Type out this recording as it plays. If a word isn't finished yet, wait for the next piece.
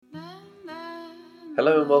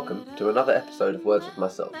Hello and welcome to another episode of Words with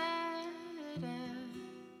Myself.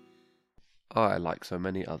 I, like so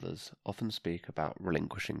many others, often speak about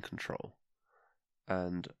relinquishing control,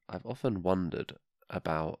 and I've often wondered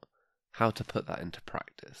about how to put that into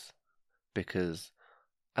practice, because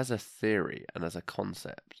as a theory and as a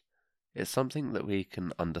concept, it's something that we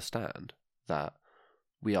can understand, that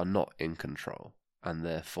we are not in control, and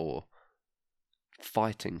therefore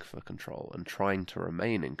fighting for control and trying to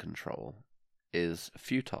remain in control is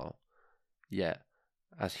futile. Yet,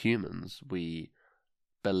 as humans, we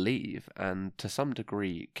believe and to some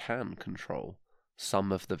degree can control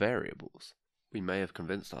some of the variables. We may have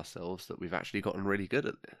convinced ourselves that we've actually gotten really good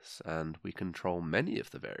at this and we control many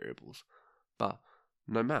of the variables, but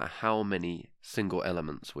no matter how many single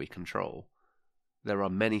elements we control, there are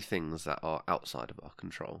many things that are outside of our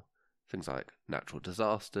control. Things like natural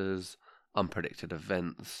disasters, unpredicted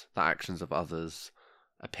events, the actions of others,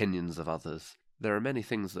 opinions of others. There are many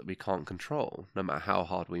things that we can't control, no matter how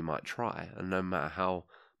hard we might try, and no matter how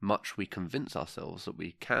much we convince ourselves that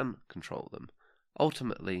we can control them.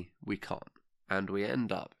 Ultimately, we can't, and we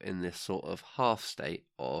end up in this sort of half state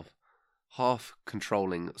of half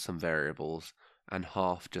controlling some variables and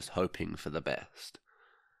half just hoping for the best.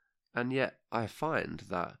 And yet, I find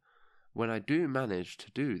that when I do manage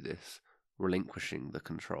to do this, relinquishing the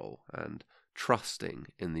control and trusting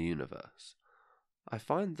in the universe, I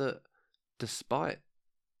find that despite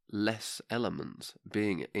less elements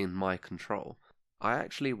being in my control, I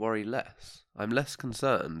actually worry less. I'm less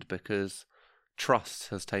concerned because trust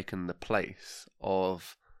has taken the place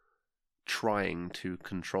of trying to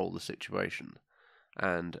control the situation.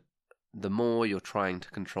 And the more you're trying to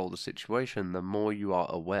control the situation, the more you are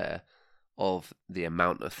aware of the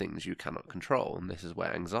amount of things you cannot control. And this is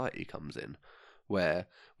where anxiety comes in, where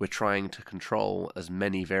we're trying to control as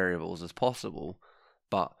many variables as possible,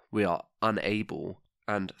 but we are unable,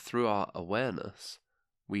 and through our awareness,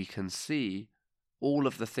 we can see all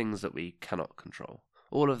of the things that we cannot control,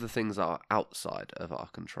 all of the things that are outside of our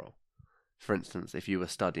control. For instance, if you were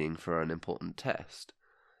studying for an important test,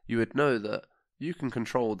 you would know that you can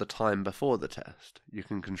control the time before the test. You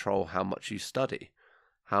can control how much you study,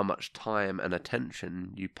 how much time and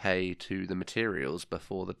attention you pay to the materials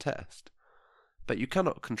before the test. But you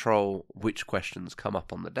cannot control which questions come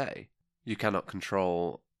up on the day. You cannot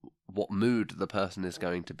control what mood the person is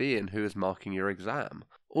going to be in who is marking your exam.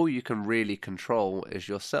 All you can really control is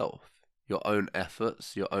yourself, your own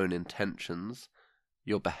efforts, your own intentions,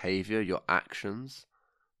 your behaviour, your actions.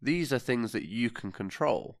 These are things that you can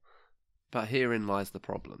control. But herein lies the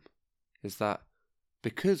problem, is that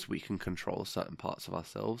because we can control certain parts of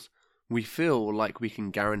ourselves, we feel like we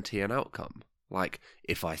can guarantee an outcome. Like,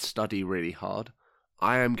 if I study really hard,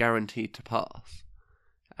 I am guaranteed to pass.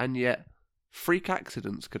 And yet, freak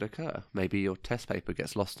accidents could occur. Maybe your test paper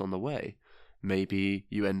gets lost on the way. Maybe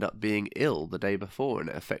you end up being ill the day before and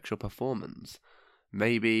it affects your performance.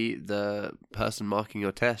 Maybe the person marking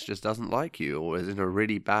your test just doesn't like you or is in a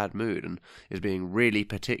really bad mood and is being really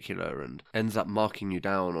particular and ends up marking you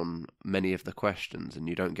down on many of the questions and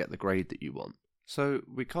you don't get the grade that you want. So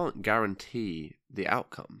we can't guarantee the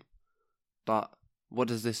outcome. But what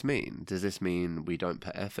does this mean? Does this mean we don't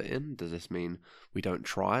put effort in? Does this mean we don't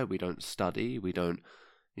try, we don't study, we don't,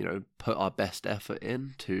 put our best effort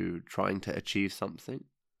in to trying to achieve something?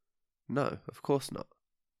 No, of course not.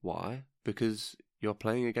 Why? Because you're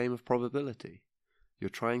playing a game of probability. You're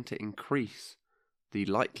trying to increase the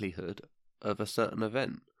likelihood of a certain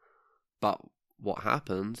event. But what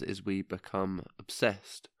happens is we become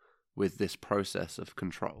obsessed with this process of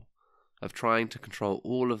control, of trying to control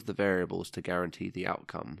all of the variables to guarantee the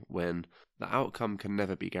outcome, when the outcome can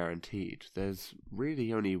never be guaranteed. There's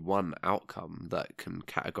really only one outcome that can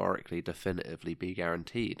categorically, definitively be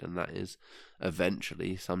guaranteed, and that is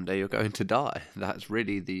eventually, someday you're going to die. That's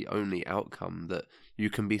really the only outcome that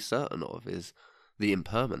you can be certain of, is the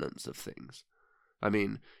impermanence of things. I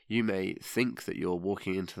mean, you may think that you're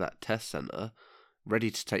walking into that test centre,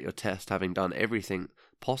 ready to take your test, having done everything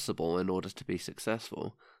possible in order to be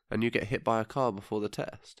successful, and you get hit by a car before the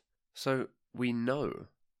test. So we know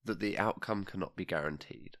that the outcome cannot be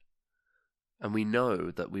guaranteed. And we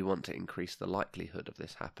know that we want to increase the likelihood of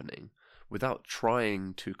this happening without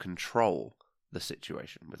trying to control the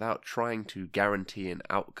situation, without trying to guarantee an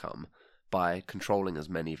outcome by controlling as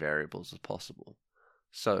many variables as possible.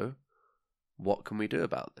 So, what can we do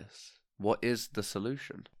about this? What is the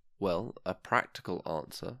solution? Well, a practical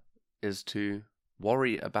answer is to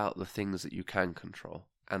worry about the things that you can control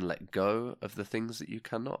and let go of the things that you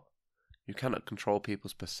cannot. You cannot control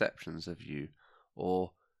people's perceptions of you,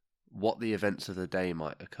 or what the events of the day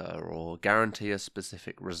might occur, or guarantee a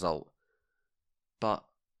specific result. But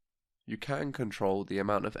you can control the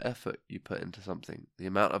amount of effort you put into something, the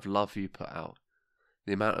amount of love you put out,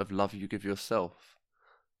 the amount of love you give yourself.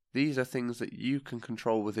 These are things that you can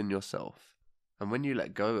control within yourself. And when you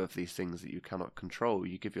let go of these things that you cannot control,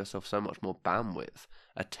 you give yourself so much more bandwidth,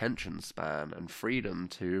 attention span, and freedom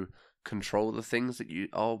to control the things that you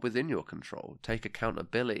are within your control. Take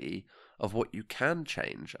accountability of what you can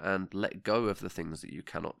change and let go of the things that you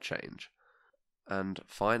cannot change. And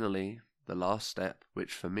finally, the last step,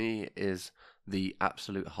 which for me is the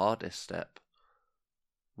absolute hardest step,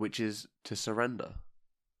 which is to surrender.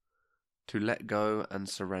 To let go and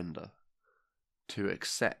surrender. To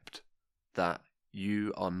accept that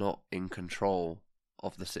you are not in control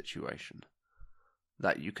of the situation.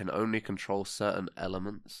 That you can only control certain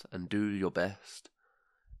elements and do your best.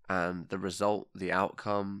 And the result, the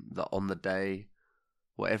outcome, on the day,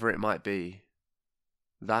 whatever it might be,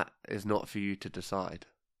 that is not for you to decide.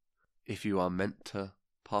 If you are meant to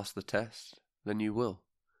pass the test, then you will.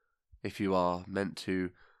 If you are meant to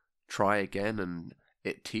try again and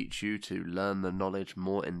it teach you to learn the knowledge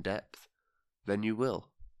more in depth, then you will.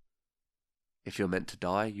 If you're meant to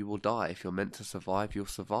die, you will die. If you're meant to survive, you'll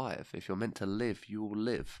survive. If you're meant to live, you will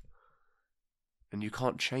live. And you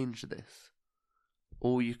can't change this.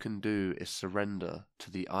 All you can do is surrender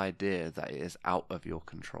to the idea that it is out of your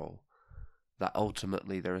control. That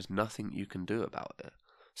ultimately there is nothing you can do about it.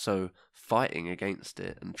 So fighting against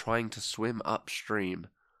it and trying to swim upstream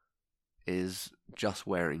is just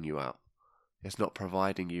wearing you out. It's not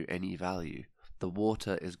providing you any value. The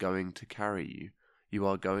water is going to carry you. You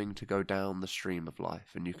are going to go down the stream of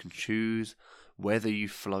life, and you can choose whether you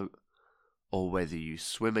float or whether you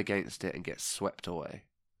swim against it and get swept away.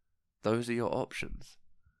 Those are your options.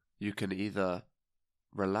 You can either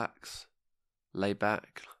relax, lay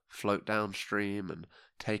back, float downstream and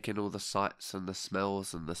take in all the sights and the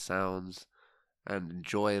smells and the sounds and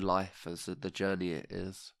enjoy life as the journey it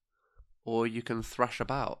is. Or you can thrash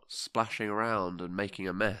about, splashing around and making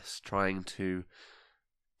a mess, trying to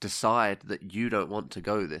decide that you don't want to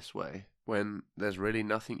go this way, when there's really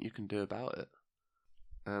nothing you can do about it.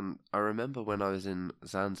 And I remember when I was in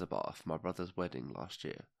Zanzibar for my brother's wedding last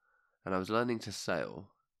year, and I was learning to sail,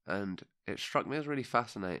 and it struck me as really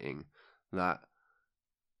fascinating that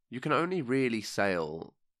you can only really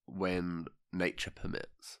sail when nature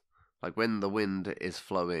permits. Like when the wind is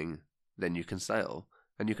flowing, then you can sail.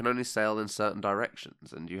 And you can only sail in certain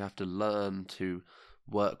directions, and you have to learn to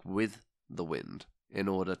work with the wind in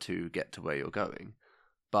order to get to where you're going.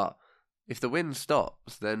 But if the wind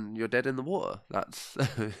stops, then you're dead in the water.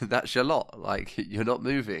 That's your lot. Like, you're not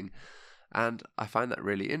moving. And I find that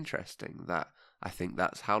really interesting, that I think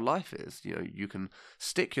that's how life is. You know, you can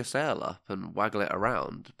stick your sail up and waggle it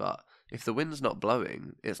around, but if the wind's not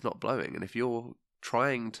blowing, it's not blowing. And if you're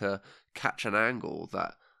trying to catch an angle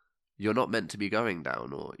that you're not meant to be going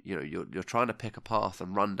down, or you're trying to pick a path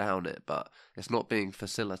and run down it, but it's not being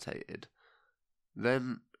facilitated,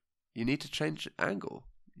 then you need to change angle.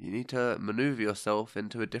 You need to maneuver yourself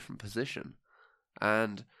into a different position.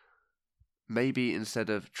 And maybe instead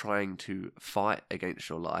of trying to fight against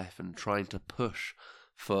your life and trying to push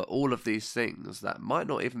for all of these things that might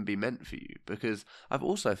not even be meant for you, because I've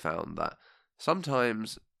also found that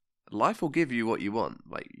sometimes life will give you what you want.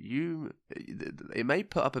 Like, it may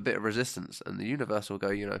put up a bit of resistance, and the universe will go,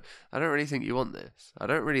 I don't really think you want this. I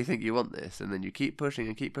don't really think you want this. And then you keep pushing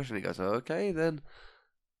and keep pushing. It goes, okay, then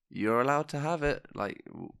you're allowed to have it. Like,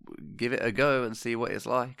 give it a go and see what it's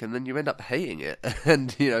like. And then you end up hating it.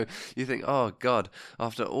 And, you think, oh God,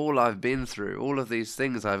 after all I've been through, all of these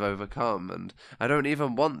things I've overcome, and I don't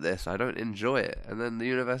even want this. I don't enjoy it. And then the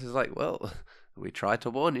universe is like, well, we tried to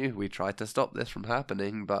warn you, we tried to stop this from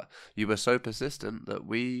happening, but you were so persistent that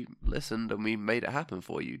we listened and we made it happen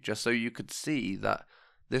for you, just so you could see that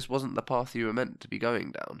this wasn't the path you were meant to be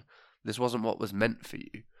going down. This wasn't what was meant for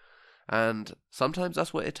you. And sometimes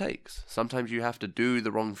that's what it takes. Sometimes you have to do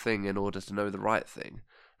the wrong thing in order to know the right thing.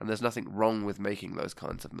 And there's nothing wrong with making those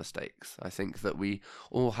kinds of mistakes. I think that we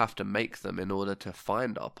all have to make them in order to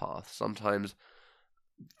find our path. Sometimes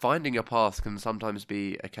finding your path can sometimes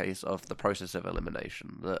be a case of the process of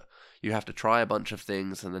elimination, that you have to try a bunch of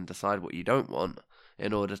things and then decide what you don't want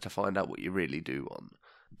in order to find out what you really do want.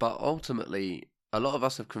 But ultimately, a lot of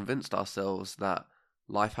us have convinced ourselves that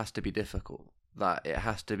life has to be difficult, that it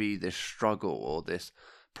has to be this struggle or this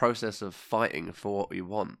process of fighting for what we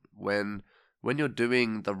want, when you're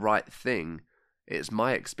doing the right thing, it's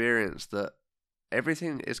my experience that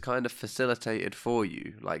everything is kind of facilitated for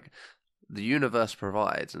you. Like, the universe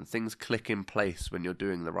provides and things click in place when you're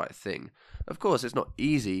doing the right thing. Of course, it's not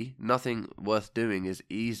easy. Nothing worth doing is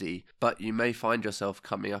easy, but you may find yourself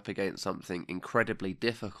coming up against something incredibly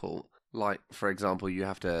difficult. Like, for example, you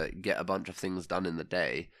have to get a bunch of things done in the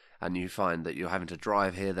day, and you find that you're having to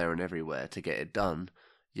drive here, there, and everywhere to get it done,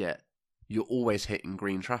 yet you're always hitting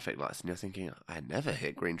green traffic lights, and you're thinking, I never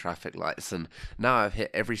hit green traffic lights, and now I've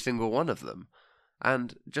hit every single one of them.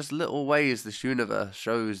 And just little ways this universe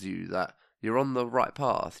shows you that you're on the right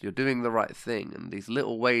path, you're doing the right thing, and these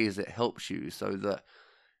little ways it helps you so that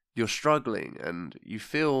you're struggling and you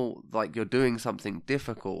feel like you're doing something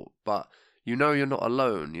difficult, but you know you're not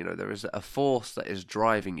alone. You know, there is a force that is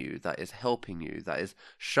driving you, that is helping you, that is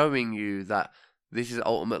showing you that this is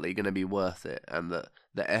ultimately going to be worth it, and that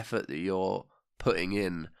the effort that you're putting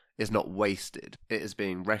in is not wasted. It is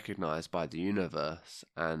being recognized by the universe,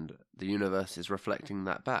 and the universe is reflecting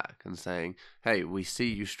that back and saying, hey, we see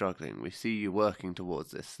you struggling, we see you working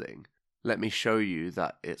towards this thing. Let me show you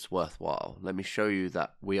that it's worthwhile. Let me show you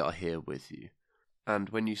that we are here with you. And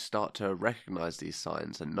when you start to recognize these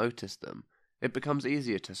signs and notice them, it becomes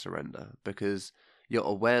easier to surrender, because your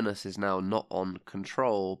awareness is now not on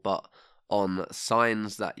control, but on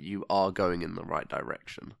signs that you are going in the right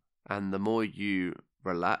direction. And the more you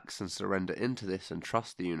relax and surrender into this and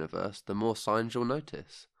trust the universe, the more signs you'll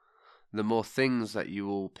notice. The more things that you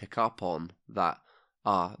will pick up on that,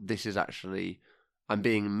 this is actually, I'm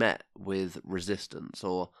being met with resistance,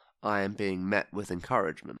 or I am being met with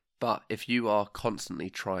encouragement. But if you are constantly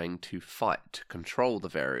trying to fight to control the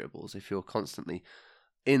variables, if you're constantly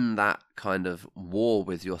in that kind of war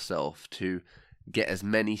with yourself to get as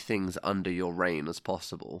many things under your reign as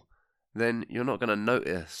possible, then you're not going to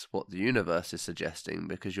notice what the universe is suggesting,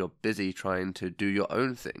 because you're busy trying to do your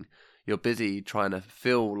own thing. You're busy trying to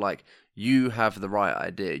feel like you have the right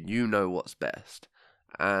idea, you know what's best.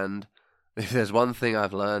 And if there's one thing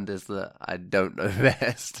I've learned, is that I don't know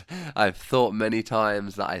best. I've thought many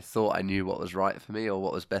times that I thought I knew what was right for me or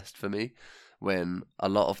what was best for me, when a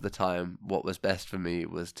lot of the time what was best for me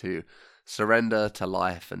was to surrender to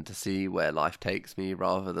life and to see where life takes me,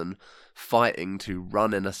 rather than fighting to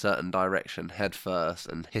run in a certain direction head first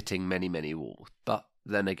and hitting many, many walls. But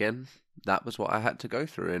then again, that was what I had to go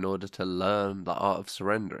through in order to learn the art of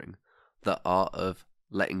surrendering, the art of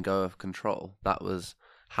letting go of control. That was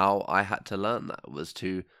how I had to learn that, was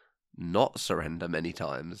to not surrender many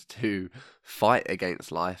times, to fight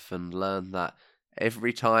against life and learn that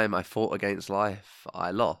every time I fought against life,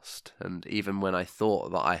 I lost. And even when I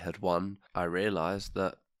thought that I had won, I realized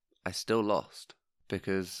that I still lost,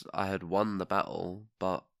 because I had won the battle,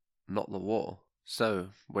 but not the war. So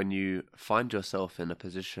when you find yourself in a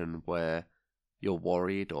position where you're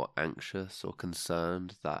worried or anxious or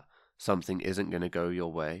concerned that something isn't going to go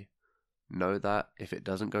your way, know that if it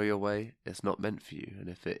doesn't go your way, it's not meant for you. And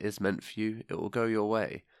if it is meant for you, it will go your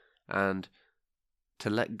way. And to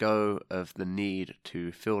let go of the need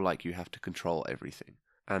to feel like you have to control everything,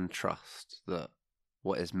 and trust that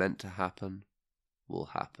what is meant to happen will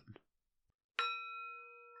happen.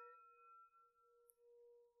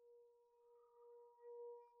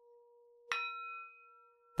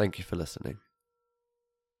 Thank you for listening.